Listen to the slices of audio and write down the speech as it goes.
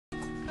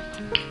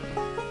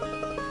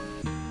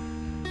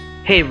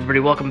Hey everybody,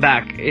 welcome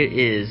back. It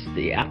is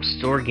the App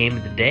Store Game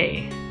of the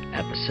Day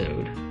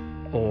episode,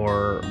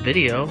 or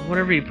video,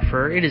 whatever you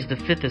prefer. It is the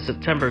 5th of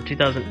September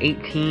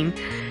 2018,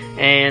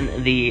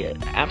 and the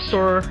App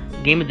Store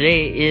Game of the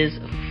Day is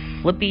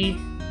Flippy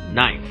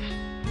Knife.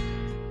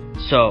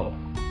 So,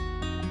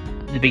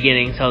 the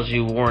beginning tells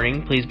you,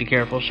 warning, please be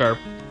careful, sharp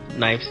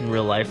knives in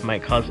real life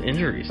might cause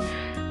injuries,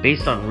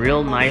 based on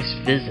real knife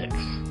physics.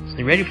 So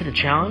you ready for the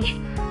challenge?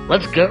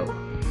 Let's go!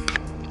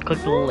 Click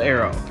the little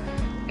arrow.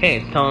 Okay,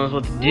 it's telling us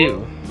what to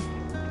do.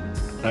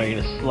 Are you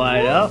gonna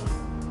slide up?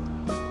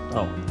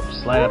 Oh,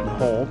 slide up and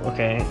hold.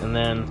 Okay, and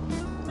then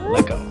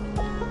let go.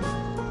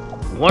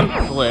 One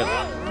flip,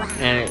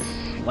 and it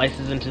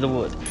slices into the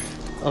wood.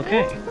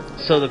 Okay,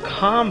 so the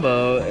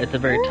combo at the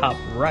very top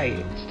right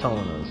is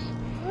telling us.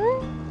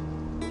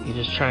 You're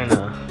just trying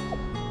to.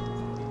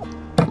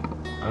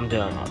 I'm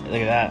doing.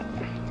 Look at that.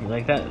 You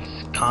like that?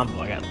 It's combo.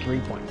 I got 3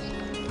 points.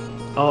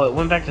 Oh, it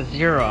went back to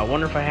 0. I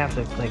wonder if I have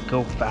to like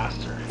go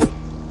faster.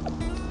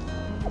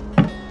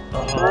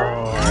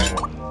 Oh.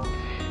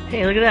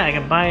 Hey, look at that. I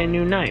can buy a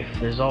new knife.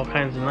 There's all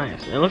kinds of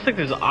knives. It looks like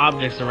there's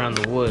objects around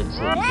the woods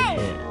that you can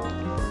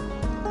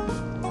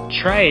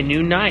hit. Try a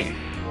new knife.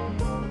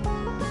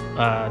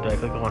 Do I click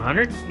the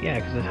 100? Yeah,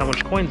 because that's how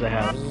much coins I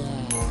have.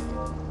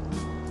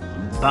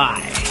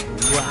 Buy.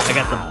 I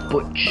got the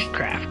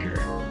Bushcrafter.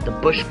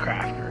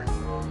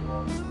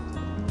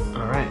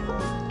 Alright.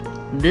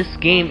 This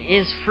game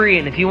is free,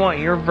 and if you want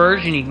your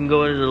version, you can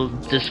go to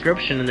the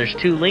description, and there's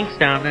 2 links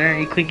down there.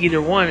 You click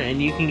either one,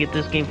 and you can get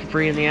this game for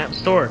free in the App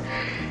Store.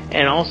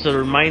 And also, a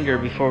reminder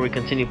before we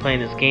continue playing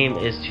this game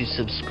is to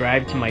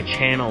subscribe to my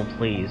channel,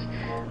 please.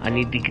 I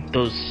need to get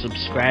those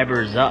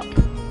subscribers up.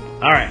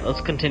 Alright,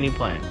 let's continue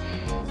playing.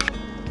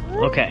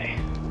 Okay.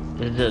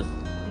 Did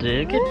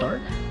it get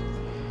dark?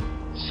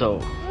 So,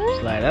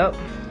 slide up.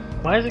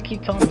 Why does it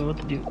keep telling me what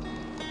to do?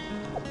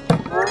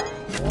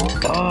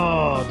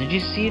 Oh, did you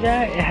see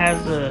that? It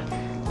has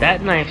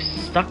that knife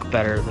stuck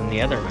better than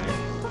the other knife.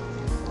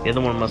 The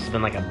other one must have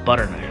been like a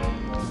butter knife.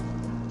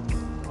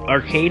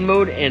 Arcade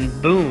mode and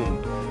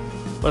boom.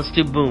 Let's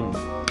do boom.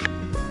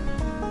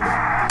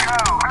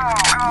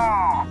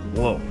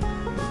 Whoa.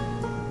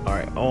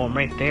 Alright, oh, I'm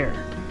right there.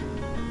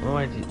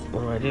 What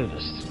do I do?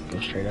 Just go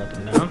straight up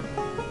and down?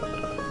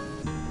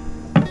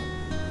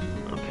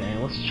 Okay,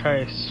 let's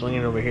try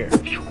swinging over here.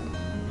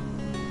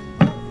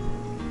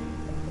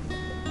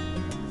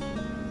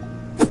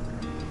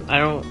 I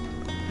don't.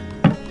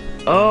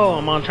 Oh,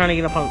 I'm trying to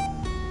get up on.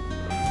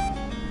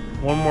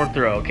 One more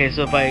throw. Okay,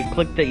 so if I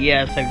click that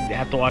yes, I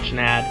have to watch an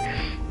ad.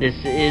 This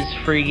is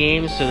free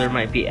game, so there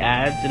might be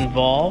ads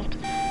involved.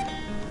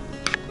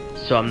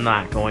 So I'm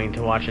not going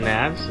to watch an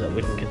ad, so that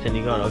we can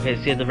continue going. Okay,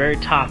 see at the very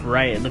top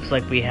right, it looks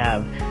like we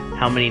have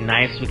how many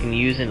knives we can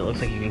use, and it looks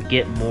like you can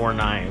get more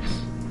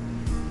knives.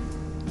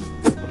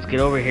 Let's get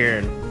over here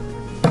and.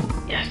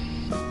 Yes.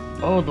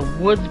 Oh, the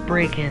wood's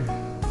breaking.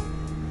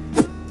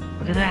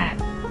 Look at that.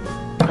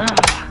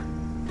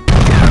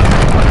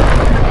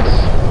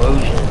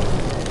 Explosion.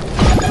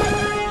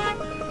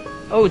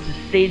 Oh, it's a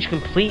stage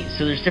complete,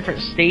 so there's different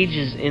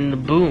stages in the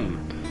boom.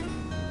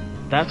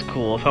 That's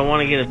cool. If I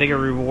want to get a bigger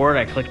reward,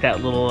 I click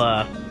that little,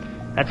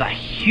 that's a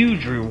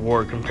huge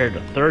reward compared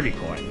to 30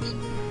 coins.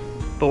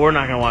 But we're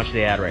not going to watch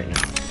the ad right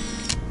now.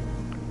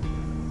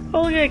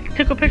 Oh, look, I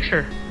took a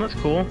picture. That's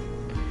cool.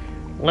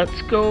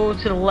 Let's go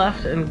to the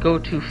left and go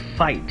to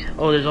fight.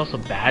 Oh, there's also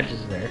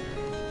badges there.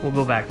 We'll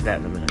go back to that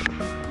in a minute.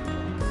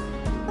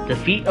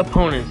 Defeat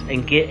opponents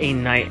and get a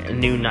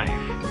new knife.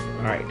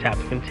 Alright, tap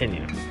to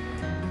continue.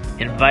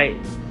 Invite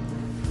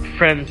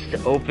friends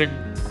to open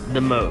the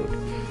mode.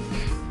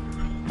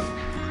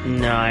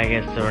 No, I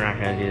guess we're not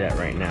going to do that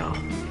right now.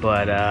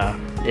 But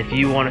if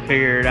you want to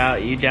figure it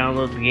out, you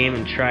download the game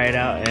and try it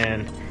out,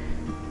 and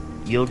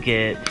you'll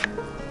get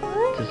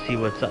to see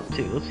what's up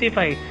too. Let's see if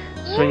I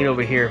swing it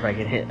over here, if I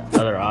can hit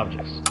other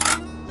objects.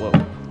 Whoa.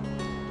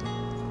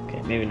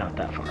 Okay, maybe not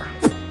that far.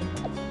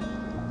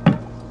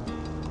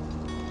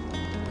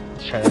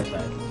 Let's try that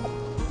side.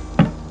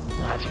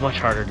 Oh, it's much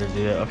harder to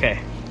do it. Okay.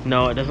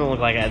 No, it doesn't look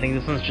like it. I think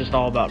this one's just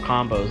all about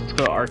combos. Let's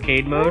go to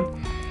arcade mode.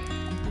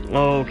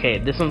 Okay,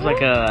 this one's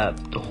like a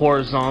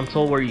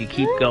horizontal where you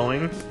keep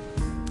going.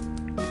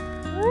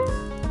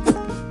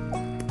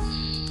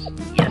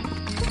 Yes.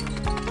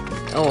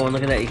 Oh, and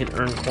look at that. You can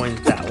earn coins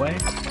that way.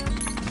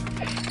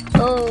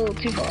 Oh,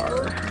 too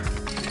far.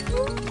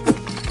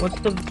 What's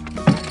the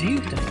view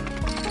thing?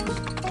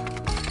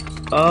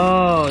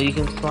 Oh, you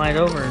can slide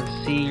over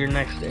and see your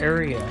next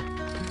area.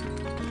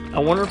 I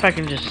wonder if I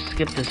can just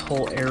skip this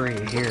whole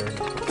area here.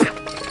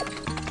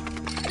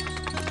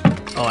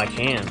 Oh, I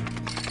can.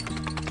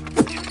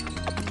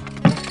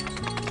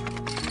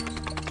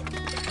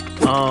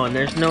 Oh, and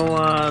there's no,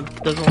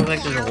 doesn't look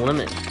like there's a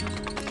limit.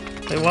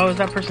 Wait, why was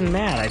that person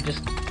mad? I just...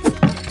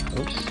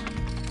 Oops.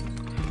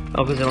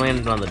 Oh, because I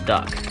landed on the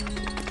duck.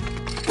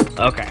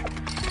 Okay.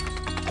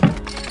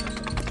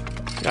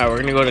 Alright, we're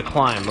gonna go to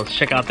climb. Let's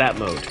check out that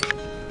mode.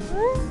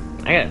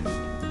 I got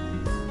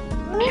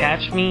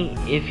Catch me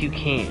if you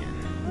can.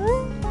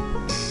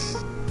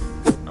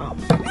 Oh,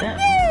 that.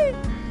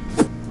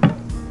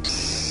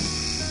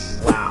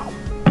 Wow.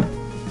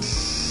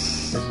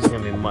 This is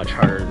gonna be much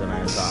harder than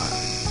I thought.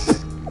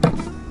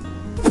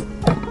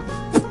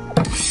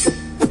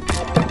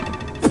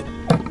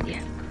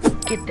 Yeah,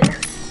 get there.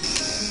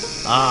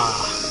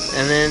 Ah,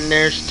 and then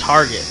there's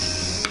target.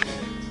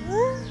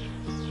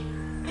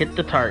 Hit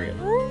the target.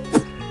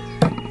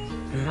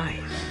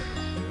 Nice.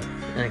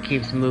 And it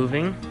keeps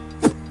moving.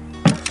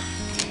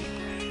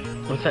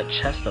 What's that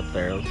chest up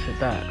there? Let's hit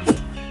that.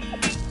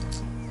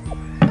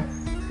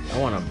 I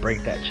want to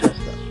break that chest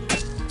up.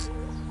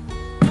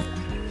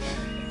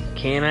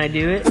 Can I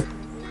do it?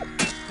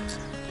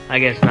 I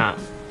guess not.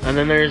 And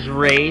then there's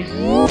race.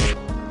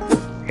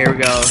 Here we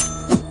go.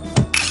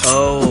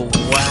 Oh,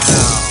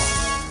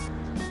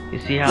 wow. You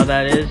see how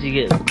that is? You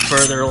get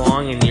further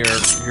along and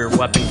your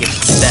weapon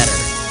gets better.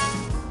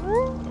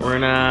 We're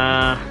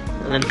gonna...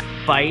 and then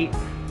fight.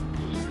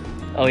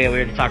 Oh yeah, we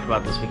already talked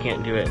about this. We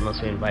can't do it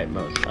unless we invite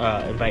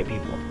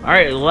people.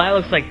 Alright, well that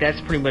looks like that's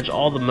pretty much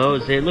all the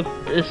modes.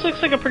 This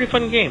looks like a pretty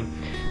fun game.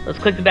 Let's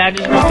click the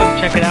badges real quick,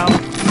 check it out.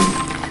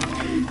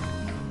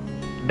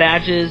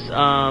 Badges,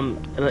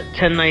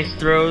 10 nice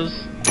throws.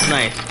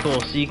 Nice,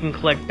 cool. So you can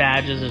collect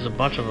badges, there's a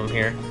bunch of them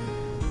here.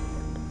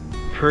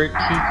 Pretty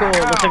cool,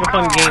 it looks like a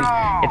fun game.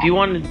 If you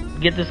want to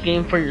get this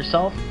game for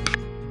yourself,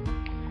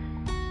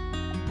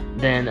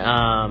 then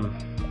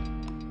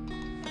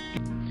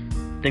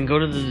go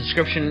to the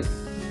description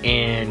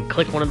and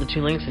click one of the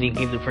 2 links and you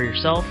can get it for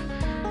yourself.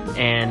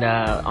 And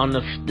on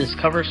this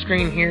cover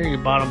screen here, your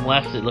bottom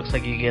left, it looks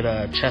like you get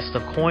a chest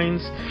of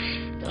coins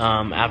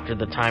after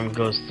the time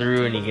goes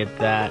through, and you get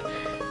that.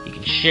 You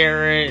can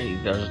share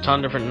it, there's a ton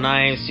of different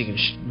knives, you can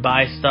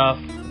buy stuff,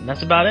 and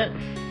that's about it.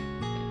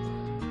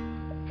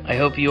 I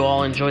hope you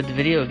all enjoyed the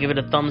video. Give it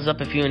a thumbs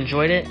up if you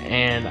enjoyed it,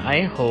 and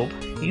I hope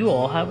you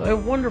all have a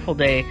wonderful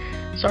day.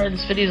 Sorry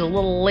this video is a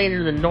little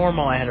later than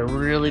normal. I had a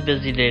really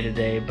busy day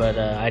today, but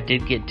I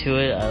did get to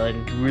it. I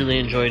really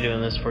enjoy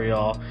doing this for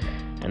y'all,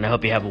 and I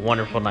hope you have a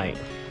wonderful night.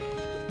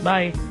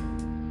 Bye.